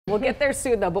We'll get there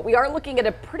soon, though, but we are looking at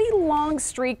a pretty long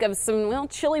streak of some, well,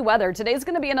 chilly weather. Today's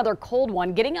going to be another cold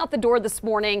one. Getting out the door this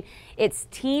morning, it's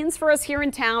teens for us here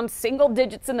in town, single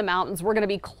digits in the mountains. We're going to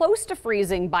be close to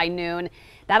freezing by noon.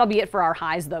 That'll be it for our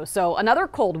highs, though. So another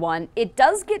cold one. It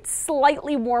does get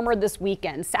slightly warmer this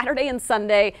weekend. Saturday and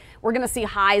Sunday, we're going to see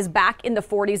highs back in the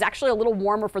 40s, actually a little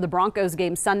warmer for the Broncos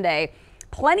game Sunday.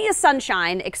 Plenty of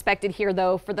sunshine expected here,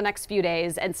 though, for the next few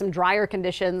days, and some drier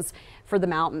conditions for the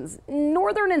mountains.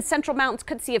 Northern and central mountains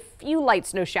could see a few light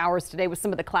snow showers today with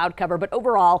some of the cloud cover, but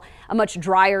overall a much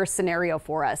drier scenario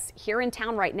for us. Here in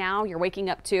town right now, you're waking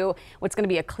up to what's going to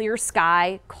be a clear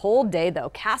sky, cold day, though.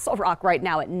 Castle Rock right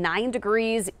now at 9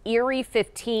 degrees, Erie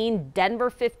 15, Denver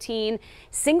 15,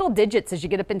 single digits as you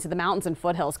get up into the mountains and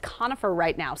foothills. Conifer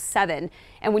right now 7,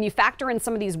 and when you factor in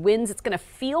some of these winds, it's going to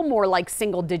feel more like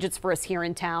single digits for us here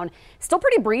in town. Still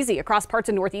pretty breezy across parts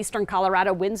of northeastern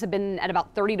Colorado. Winds have been at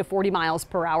about 30 to 40 miles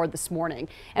per hour this morning,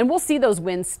 and we'll see those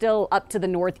winds still up to the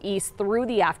northeast through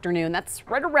the afternoon. That's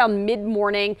right around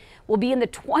mid-morning. We'll be in the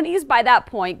 20s by that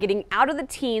point, getting out of the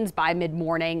teens by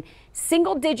mid-morning.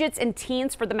 Single digits and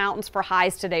teens for the mountains for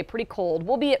highs today. Pretty cold.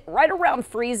 We'll be at right around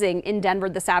freezing in Denver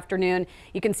this afternoon.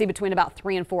 You can see between about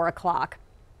 3 and 4 o'clock.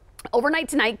 Overnight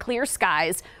tonight, clear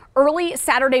skies. Early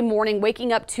Saturday morning,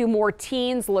 waking up to more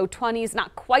teens, low 20s,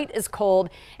 not quite as cold,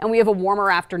 and we have a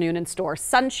warmer afternoon in store.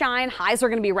 Sunshine, highs are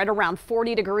going to be right around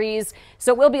 40 degrees,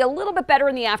 so it will be a little bit better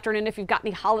in the afternoon if you've got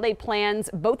any holiday plans,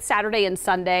 both Saturday and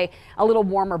Sunday, a little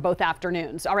warmer both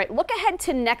afternoons. All right, look ahead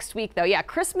to next week, though. Yeah,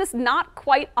 Christmas not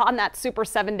quite on that super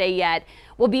 7-day yet.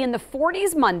 We'll be in the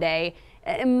 40s Monday.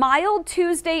 Mild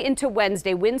Tuesday into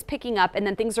Wednesday, winds picking up, and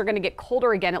then things are going to get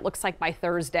colder again, it looks like, by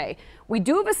Thursday. We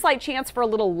do have a slight chance for a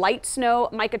little light snow,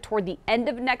 Micah, toward the end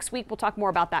of next week. We'll talk more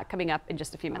about that coming up in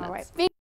just a few minutes. All right.